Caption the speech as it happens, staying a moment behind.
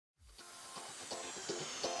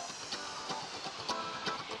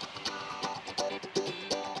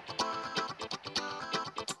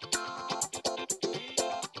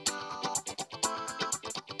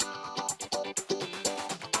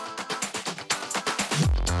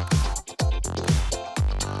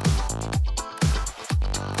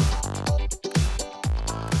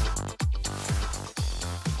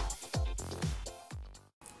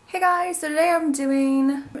guys, so today I'm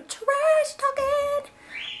doing trash talking.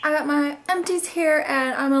 I got my empties here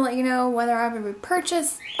and I'm gonna let you know whether I ever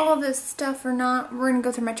repurchase all this stuff or not. We're gonna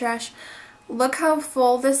go through my trash. Look how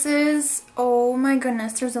full this is. Oh my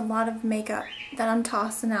goodness, there's a lot of makeup that I'm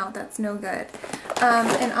tossing out that's no good.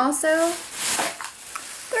 And also,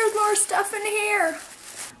 there's more stuff in here.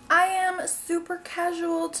 I am super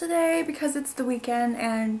casual today because it's the weekend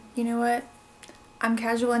and you know what? I'm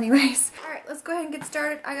casual anyways. Alright, let's go ahead and get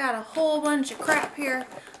started. I got a whole bunch of crap here.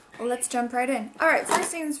 Let's jump right in. Alright,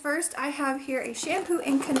 first things first, I have here a shampoo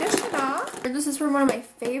and conditioner. This is from one of my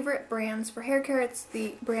favorite brands for hair care. It's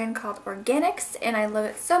the brand called Organics and I love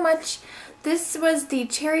it so much. This was the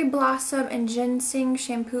Cherry Blossom and Ginseng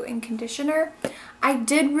shampoo and conditioner. I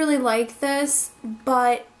did really like this,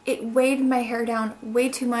 but it weighed my hair down way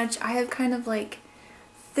too much. I have kind of like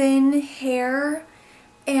thin hair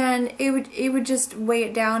and it would just weigh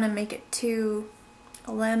it down and make it too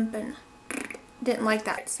limp, and didn't like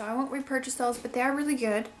that. So I won't repurchase those, but they are really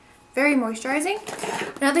good. Very moisturizing.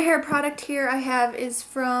 Another hair product here I have is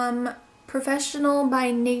from Professional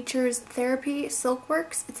by Nature's Therapy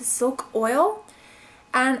Silkworks. It's a silk oil.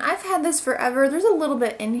 And I've had this forever. There's a little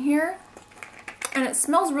bit in here. And it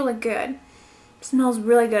smells really good. It smells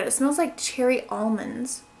really good. It smells like cherry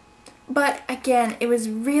almonds. But again, it was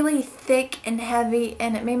really thick and heavy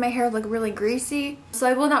and it made my hair look really greasy. So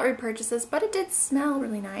I will not repurchase this, but it did smell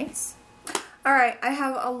really nice. Alright, I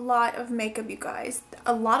have a lot of makeup, you guys.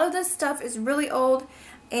 A lot of this stuff is really old,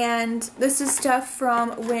 and this is stuff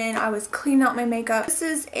from when I was cleaning out my makeup. This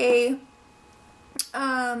is a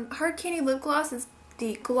hard candy lip gloss. It's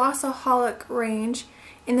the Glossaholic range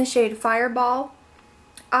in the shade Fireball.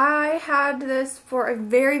 I had this for a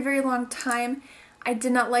very, very long time. I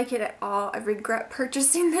did not like it at all. I regret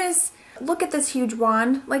purchasing this. Look at this huge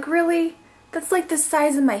wand. Like, really? That's like the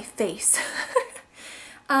size of my face.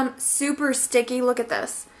 Super sticky. Look at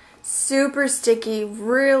this. Super sticky,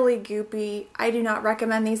 really goopy. I do not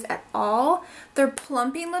recommend these at all. Their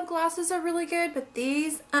plumping lip glosses are really good, but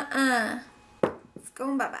these, it's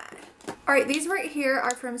going bye-bye. Alright, these right here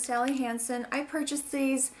are from Sally Hansen. I purchased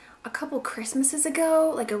these a couple Christmases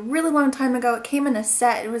ago, like a really long time ago. It came in a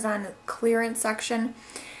set. It was on the clearance section.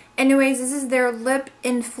 Anyways, this is their Lip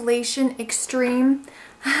Inflation Extreme.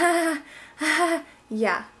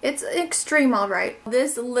 Yeah, it's extreme, alright.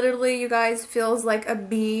 This literally, you guys, feels like a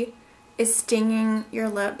bee is stinging your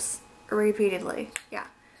lips repeatedly. Yeah.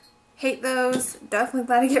 Hate those. Definitely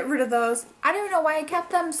glad to get rid of those. I don't know why I kept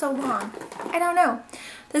them so long. I don't know.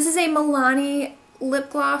 This is a Milani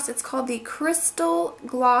lip gloss. It's called the Crystal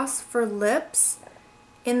Gloss for Lips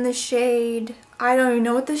in the shade, I don't even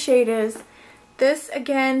know what the shade is. This,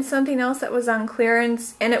 again, something else that was on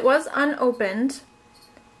clearance, and it was unopened.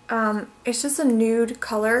 It's just a nude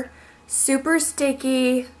color. Super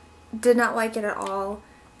sticky. Did not like it at all.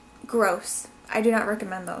 Gross. I do not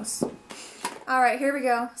recommend those. Alright, here we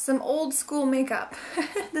go. Some old school makeup.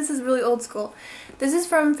 This is really old school. This is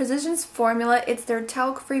from Physicians Formula. It's their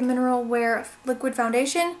talc-free mineral wear liquid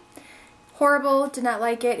foundation. Horrible. Did not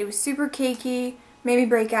like it. It was super cakey. Made me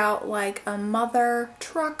break out like a mother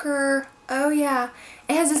trucker. Oh yeah.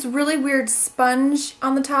 It has this really weird sponge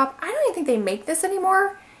on the top. I don't even think they make this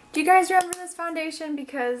anymore. Do you guys remember this foundation?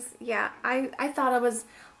 Because, yeah, I thought I was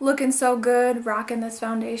looking so good rocking this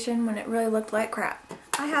foundation when it really looked like crap.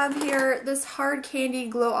 I have here this Hard Candy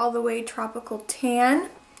Glow All the Way Tropical Tan.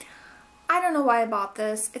 I don't know why I bought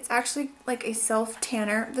this. It's actually like a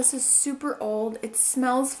self-tanner. This is super old. It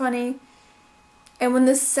smells funny. And when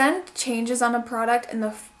the scent changes on a product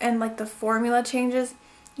and like the formula changes,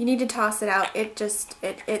 you need to toss it out. It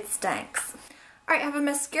stinks. Alright, I have a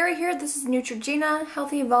mascara here. This is Neutrogena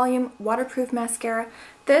Healthy Volume Waterproof Mascara.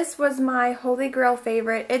 This was my holy grail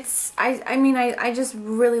favorite. I just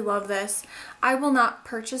really love this. I will not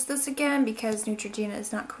purchase this again because Neutrogena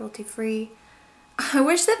is not cruelty free. I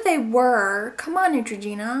wish that they were. Come on,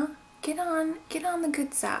 Neutrogena. Get on the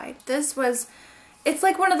good side. It's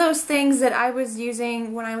like one of those things that I was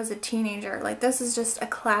using when I was a teenager. Like, this is just a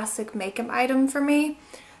classic makeup item for me.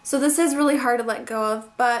 So this is really hard to let go of,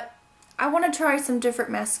 but I want to try some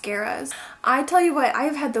different mascaras. I tell you what,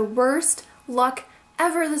 I've had the worst luck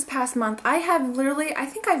ever this past month. I have literally, I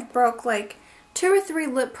think I've broke like 2 or 3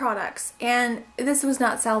 lip products, and this was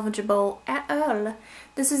not salvageable at all.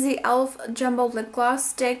 This is the e.l.f. Jumbo Lip Gloss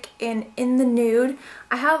Stick in the Nude.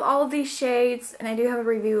 I have all of these shades, and I do have a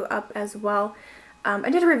review up as well.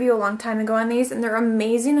 I did a review a long time ago on these, and they're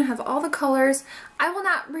amazing. I have all the colors. I will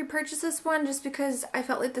not repurchase this one just because I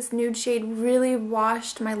felt like this nude shade really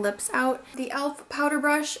washed my lips out. The e.l.f. powder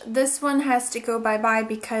brush, this one has to go bye-bye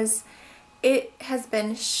because It has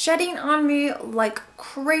been shedding on me like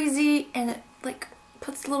crazy, and it like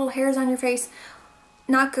puts little hairs on your face.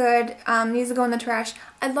 Not good. Needs to go in the trash.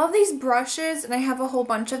 I love these brushes, and I have a whole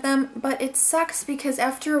bunch of them, but it sucks because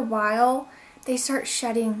after a while they start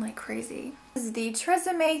shedding like crazy. This is the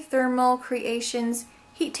Tresemme Thermal Creations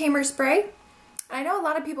Heat Tamer Spray. I know a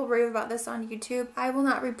lot of people rave about this on YouTube. I will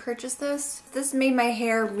not repurchase this. This made my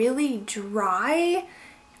hair really dry.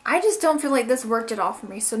 I just don't feel like this worked at all for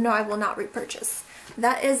me, so no, I will not repurchase.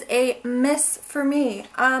 That is a miss for me.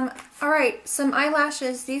 Alright, some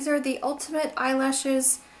eyelashes. These are the Ultimate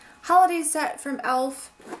Eyelashes Holiday Set from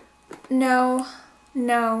e.l.f. No,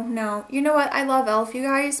 no, no. You know what? I love e.l.f., you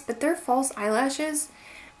guys, but their false eyelashes,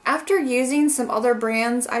 after using some other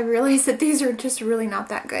brands, I realized that these are just really not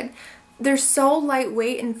that good. They're so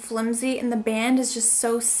lightweight and flimsy, and the band is just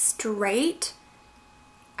so straight.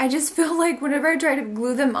 I just feel like whenever I try to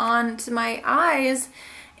glue them on to my eyes,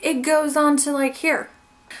 it goes on to like here.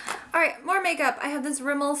 Alright, more makeup. I have this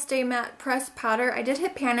Rimmel Stay Matte Pressed Powder. I did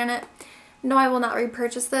hit pan in it. No, I will not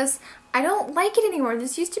repurchase this. I don't like it anymore.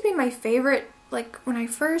 This used to be my favorite, like when I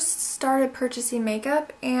first started purchasing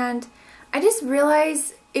makeup, and I just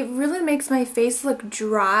realized it really makes my face look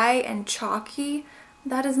dry and chalky.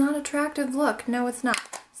 That is not an attractive look. No, it's not.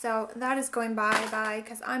 So that is going bye-bye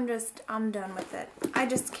because I'm done with it. I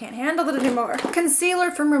just can't handle it anymore. Concealer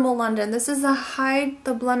from Rimmel London. This is a Hide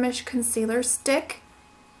the Blemish Concealer Stick.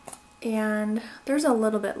 And there's a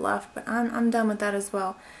little bit left, but I'm done with that as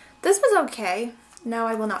well. This was okay. No,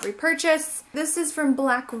 I will not repurchase. This is from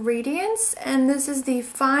Black Radiance, and this is the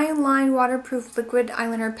Fine Line Waterproof Liquid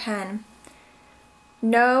Eyeliner Pen.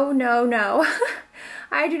 No, no, no.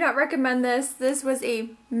 I do not recommend this. This was a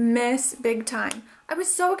miss big time. I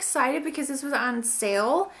was so excited because this was on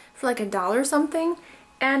sale for like $1 something.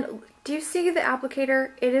 And do you see the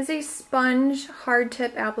applicator? It is a sponge hard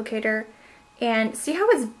tip applicator. And see how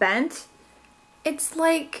it's bent? It's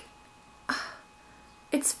like,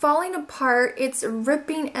 it's falling apart. It's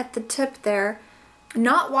ripping at the tip there.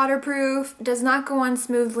 Not waterproof. Does not go on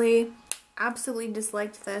smoothly. Absolutely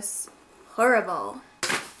disliked this. Horrible.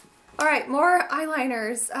 Alright, more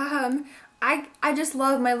eyeliners. I just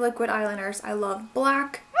love my liquid eyeliners. I love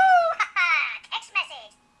black. Text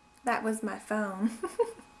message. That was my phone.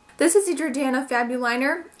 This is the Jordana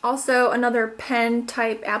Fabuliner. Also another pen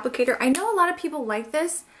type applicator. I know a lot of people like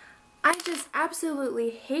this. I just absolutely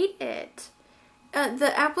hate it.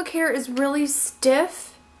 The applicator is really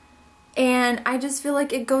stiff, and I just feel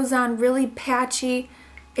like it goes on really patchy.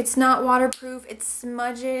 It's not waterproof. It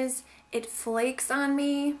smudges. It flakes on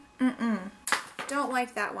me. Don't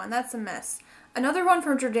like that one. That's a miss. Another one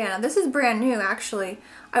from Jordana. This is brand new, actually.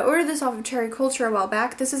 I ordered this off of Cherry Culture a while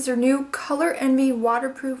back. This is their new Color Envy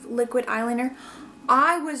Waterproof Liquid Eyeliner.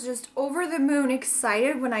 I was just over the moon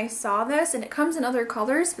excited when I saw this, and it comes in other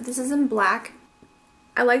colors, but this is in black.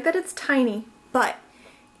 I like that it's tiny, but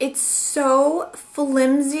it's so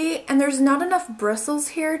flimsy, and there's not enough bristles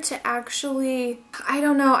here to actually, I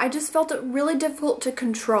don't know, I just felt it really difficult to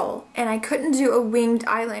control, and I couldn't do a winged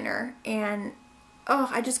eyeliner, and oh,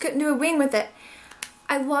 I just couldn't do a wing with it.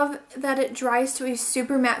 I love that it dries to a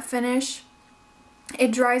super matte finish.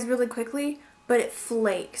 It dries really quickly, but it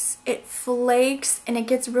flakes. It flakes, and it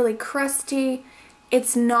gets really crusty.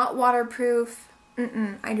 It's not waterproof.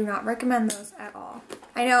 I do not recommend those at all.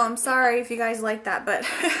 I know, I'm sorry if you guys like that, but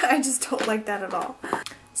I just don't like that at all.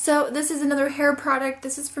 So this is another hair product.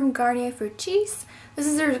 This is from Garnier Fructis. This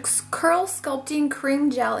is their Curl Sculpting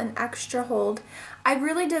Cream Gel in Extra Hold. I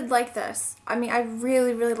really did like this. I mean, I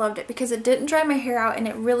really, really loved it because it didn't dry my hair out, and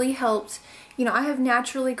it really helped. You know, I have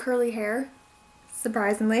naturally curly hair,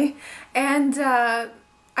 surprisingly, and I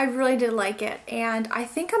really did like it. And I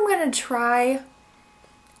think I'm going to try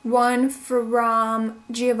one from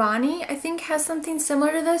Giovanni. I think has something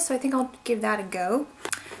similar to this, so I think I'll give that a go.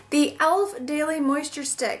 The e.l.f. Daily Moisture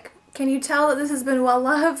Stick. Can you tell that this has been well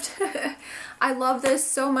loved? I love this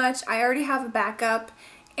so much. I already have a backup,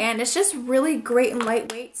 and it's just really great and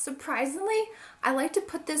lightweight. Surprisingly, I like to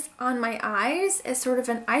put this on my eyes as sort of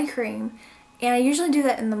an eye cream, and I usually do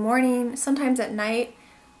that in the morning, sometimes at night,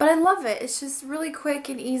 but I love it. It's just really quick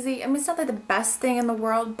and easy. I mean, it's not like the best thing in the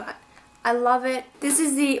world, but I love it. This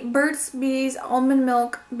is the Burt's Bees Almond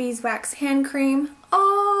Milk Beeswax Hand Cream.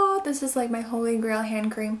 Oh, this is like my holy grail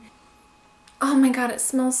hand cream. Oh my god, it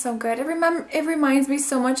smells so good. It reminds me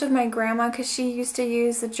so much of my grandma because she used to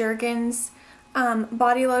use the Jergens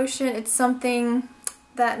body lotion. It's something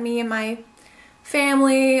that me and my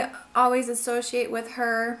family always associate with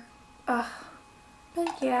her. But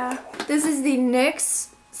yeah. This is the NYX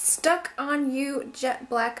Stuck On You Jet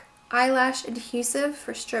Black Eyelash Adhesive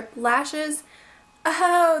for stripped lashes.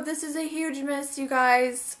 Oh, this is a huge miss, you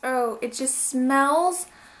guys. Oh, it just smells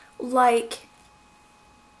like,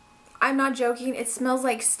 I'm not joking, it smells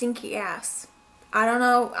like stinky ass. I don't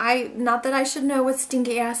know, not that I should know what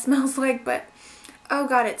stinky ass smells like, but oh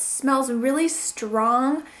god, it smells really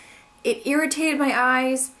strong. It irritated my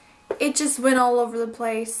eyes. It just went all over the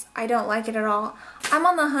place. I don't like it at all. I'm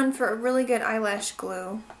on the hunt for a really good eyelash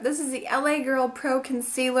glue. This is the LA Girl Pro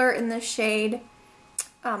Concealer in the shade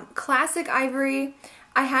Classic Ivory.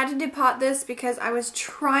 I had to depot this because I was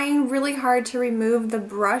trying really hard to remove the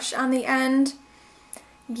brush on the end.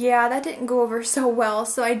 Yeah, that didn't go over so well,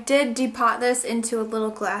 so I did depot this into a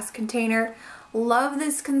little glass container. Love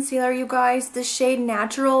this concealer, you guys. The shade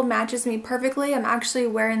Natural matches me perfectly. I'm actually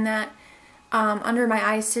wearing that under my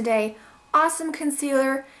eyes today. Awesome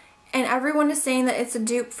concealer, and everyone is saying that it's a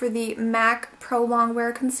dupe for the MAC Pro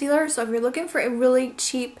Longwear Concealer, so if you're looking for a really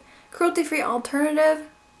cheap, cruelty-free alternative,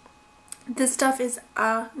 this stuff is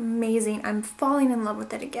amazing. I'm falling in love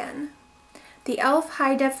with it again. The e.l.f.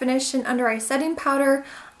 High Definition Under Eye Setting Powder.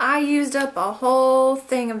 I used up a whole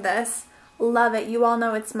thing of this. Love it. You all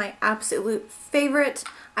know it's my absolute favorite.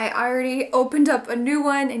 I already opened up a new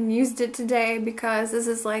one and used it today because this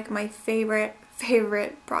is like my favorite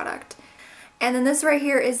product. And then this right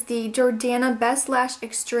here is the Jordana Best Lash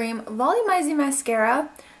Extreme Volumizing Mascara.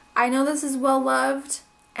 I know this is well loved,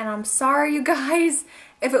 and I'm sorry, you guys.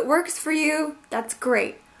 If it works for you, that's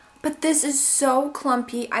great. But this is so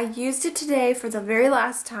clumpy. I used it today for the very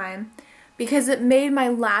last time because it made my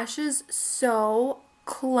lashes so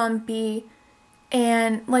clumpy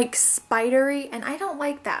and like spidery, and I don't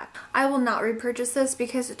like that. I will not repurchase this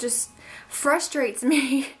because it just frustrates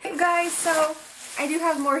me. Hey guys, so I do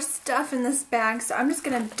have more stuff in this bag, so I'm just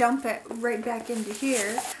gonna dump it right back into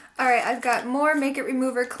here. Alright, I've got more Makeup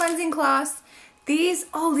Remover cleansing cloths. These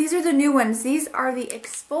are the new ones. These are the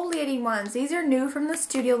exfoliating ones. These are new from the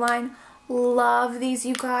Studio line. Love these,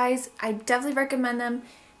 you guys. I definitely recommend them.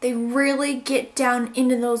 They really get down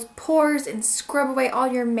into those pores and scrub away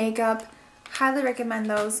all your makeup. Highly recommend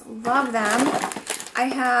those. Love them. I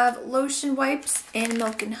have lotion wipes in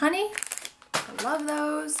Milk and Honey. I love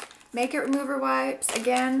those. Makeup remover wipes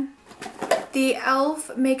again. The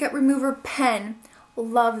e.l.f. Makeup Remover Pen.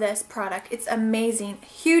 Love this product. It's amazing.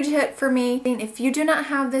 Huge hit for me. If you do not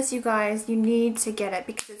have this, you guys, you need to get it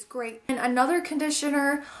because it's great. And another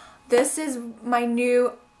conditioner. This is my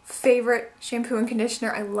new favorite shampoo and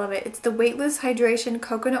conditioner. I love it. It's the Weightless Hydration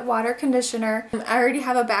Coconut Water Conditioner. I already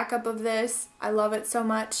have a backup of this. I love it so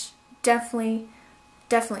much. Definitely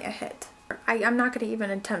a hit. I'm not going to even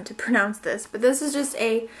attempt to pronounce this, but this is just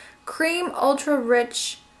a cream ultra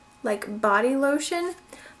rich like body lotion.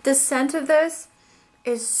 The scent of this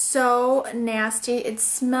is so nasty. It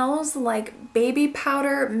smells like baby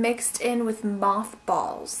powder mixed in with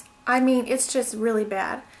mothballs. I mean, it's just really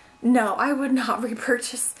bad. No, I would not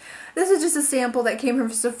repurchase. This is just a sample that came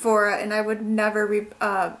from Sephora, and I would never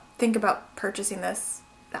think about purchasing this.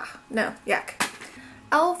 No, yuck.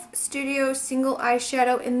 e.l.f. Studio Single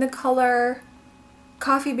Eyeshadow in the color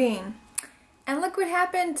Coffee Bean. And look what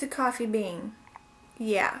happened to Coffee Bean.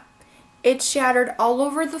 Yeah, it shattered all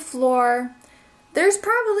over the floor. There's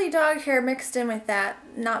probably dog hair mixed in with that.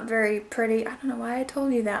 Not very pretty. I don't know why I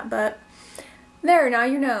told you that, but there, now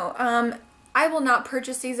you know. I will not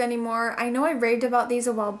purchase these anymore. I know I raved about these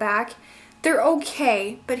a while back. They're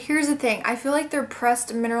okay, but here's the thing. I feel like their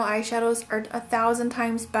pressed mineral eyeshadows are 1,000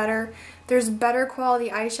 times better. There's better quality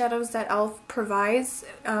eyeshadows that e.l.f. provides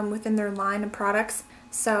within their line of products.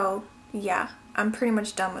 So, yeah, I'm pretty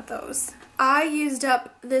much done with those. I used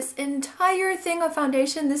up this entire thing of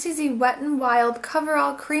foundation. This is the Wet n Wild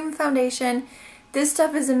Coverall Cream Foundation. This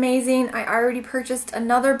stuff is amazing. I already purchased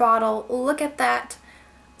another bottle. Look at that.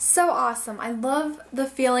 So awesome. I love the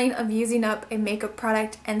feeling of using up a makeup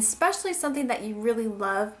product, and especially something that you really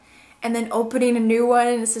love, and then opening a new one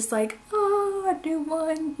and it's just like, oh, a new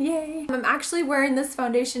one, yay. I'm actually wearing this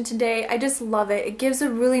foundation today. I just love it. It gives a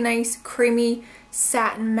really nice creamy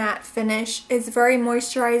satin matte finish. It's very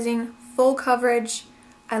moisturizing, full coverage.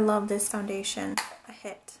 I love this foundation. A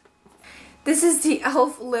hit. This is the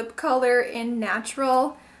e.l.f. lip color in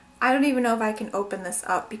Natural. I don't even know if I can open this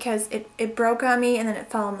up because it broke on me and then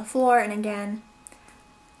it fell on the floor, and again,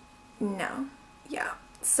 no. Yeah.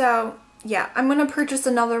 So, yeah, I'm going to purchase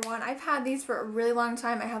another one. I've had these for a really long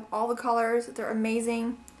time. I have all the colors. They're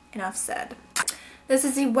amazing. Enough said. This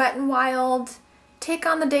is the Wet n Wild Take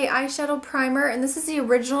on the Day Eyeshadow Primer, and this is the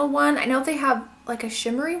original one. I know they have like a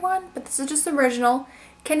shimmery one, but this is just original.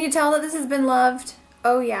 Can you tell that this has been loved?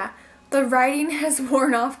 Oh yeah. The writing has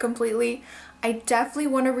worn off completely. I definitely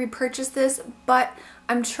want to repurchase this, but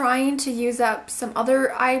I'm trying to use up some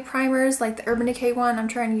other eye primers, like the Urban Decay one. I'm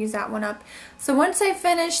trying to use that one up. So once I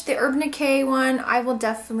finish the Urban Decay one, I will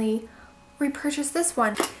definitely repurchase this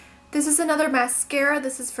one. This is another mascara.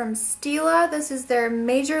 This is from Stila. This is their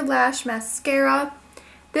Major Lash Mascara.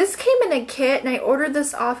 This came in a kit, and I ordered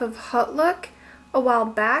this off of Hot Look a while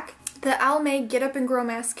back. The Almay Get Up and Grow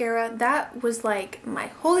Mascara, that was like my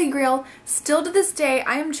holy grail. Still to this day,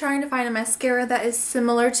 I am trying to find a mascara that is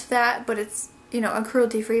similar to that, but it's, you know, a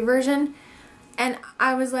cruelty-free version. And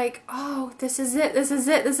I was like, oh, this is it, this is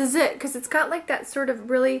it, this is it. Because it's got like that sort of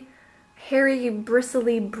really hairy,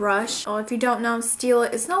 bristly brush. Oh, if you don't know,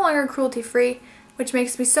 Stila is no longer cruelty-free, which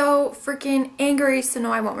makes me so freaking angry. So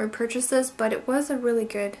no, I won't repurchase this, but it was a really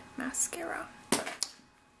good mascara.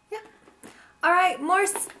 Alright, more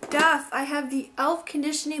stuff. I have the e.l.f.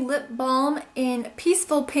 Conditioning Lip Balm in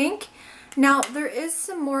Peaceful Pink. Now, there is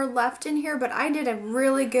some more left in here, but I did a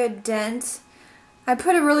really good dent. I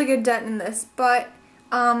put a really good dent in this, but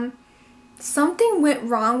something went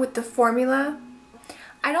wrong with the formula.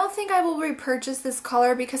 I don't think I will repurchase this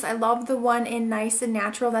color because I love the one in Nice and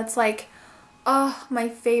Natural. That's like, oh, my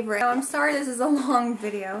favorite. Now, I'm sorry this is a long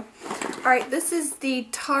video. Alright, this is the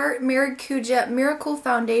Tarte Maracuja Miracle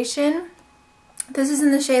Foundation. This is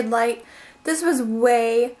in the shade Light. This was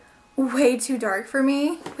way too dark for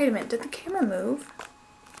me. Wait a minute, did the camera move?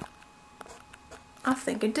 I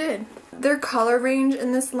think it did. Their color range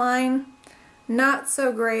in this line, not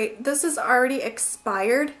so great. This is already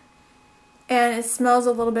expired and it smells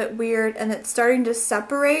a little bit weird and it's starting to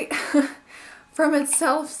separate from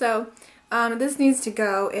itself, so this needs to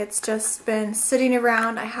go. It's just been sitting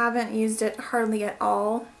around. I haven't used it hardly at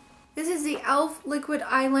all. This is the e.l.f. Liquid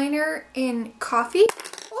Eyeliner in Coffee.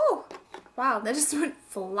 Oh, wow, that just went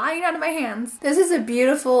flying out of my hands. This is a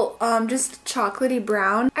beautiful, just chocolatey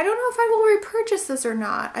brown. I don't know if I will repurchase this or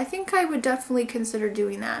not. I think I would definitely consider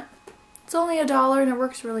doing that. It's only $1 and it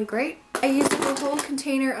works really great. I used the whole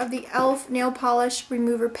container of the e.l.f. nail polish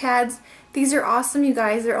remover pads. These are awesome, you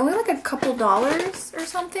guys. They're only like a couple dollars or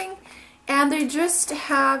something. And they just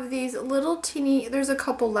have these little teeny, there's a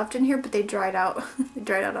couple left in here, but they dried out. They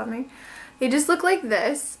dried out on me. They just look like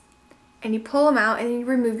this, and you pull them out and you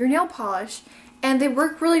remove your nail polish. And they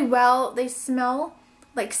work really well. They smell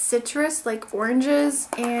like citrus, like oranges,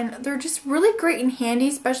 and they're just really great and handy,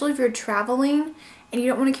 especially if you're traveling and you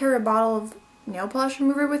don't want to carry a bottle of nail polish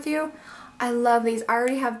remover with you. I love these. I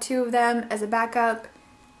already have 2 of them as a backup.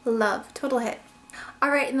 Love. Total hit.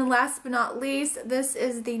 Alright, and then last but not least, this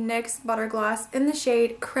is the NYX Butter Gloss in the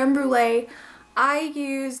shade Creme Brulee. I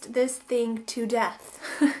used this thing to death.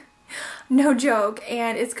 No joke,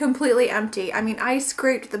 and it's completely empty. I mean, I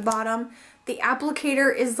scraped the bottom. The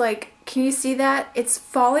applicator is like, can you see that? It's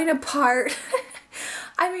falling apart.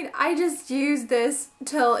 I mean, I just used this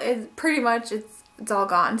till it pretty much it's all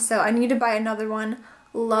gone. So I need to buy another one.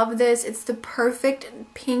 Love this. It's the perfect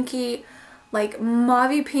pinky, like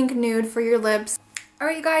mauve pink nude for your lips.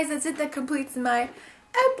 Alright you guys, that's it. That completes my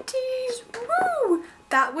empties. Woo!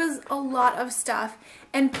 That was a lot of stuff.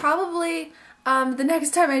 And probably the next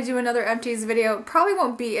time I do another empties video, probably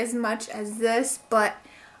won't be as much as this, but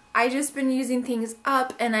I just been using things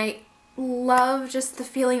up and I love just the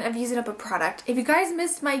feeling of using up a product. If you guys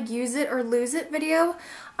missed my use it or lose it video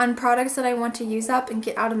on products that I want to use up and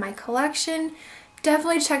get out of my collection,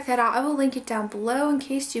 definitely check that out. I will link it down below in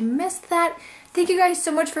case you missed that. Thank you guys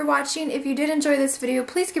so much for watching. If you did enjoy this video,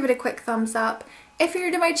 please give it a quick thumbs up. If you're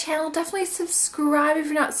new to my channel, definitely subscribe. If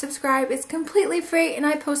you're not subscribed, it's completely free and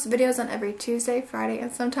I post videos on every Tuesday, Friday,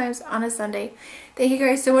 and sometimes on a Sunday. Thank you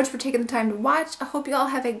guys so much for taking the time to watch. I hope you all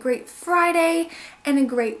have a great Friday and a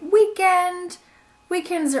great weekend.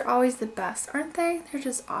 Weekends are always the best, aren't they? They're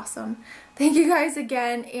just awesome. Thank you guys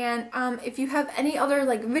again, and if you have any other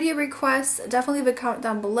like video requests, definitely leave a comment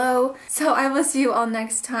down below. So I will see you all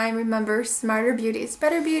next time. Remember, smarter beauty is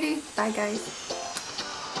better beauty. Bye guys.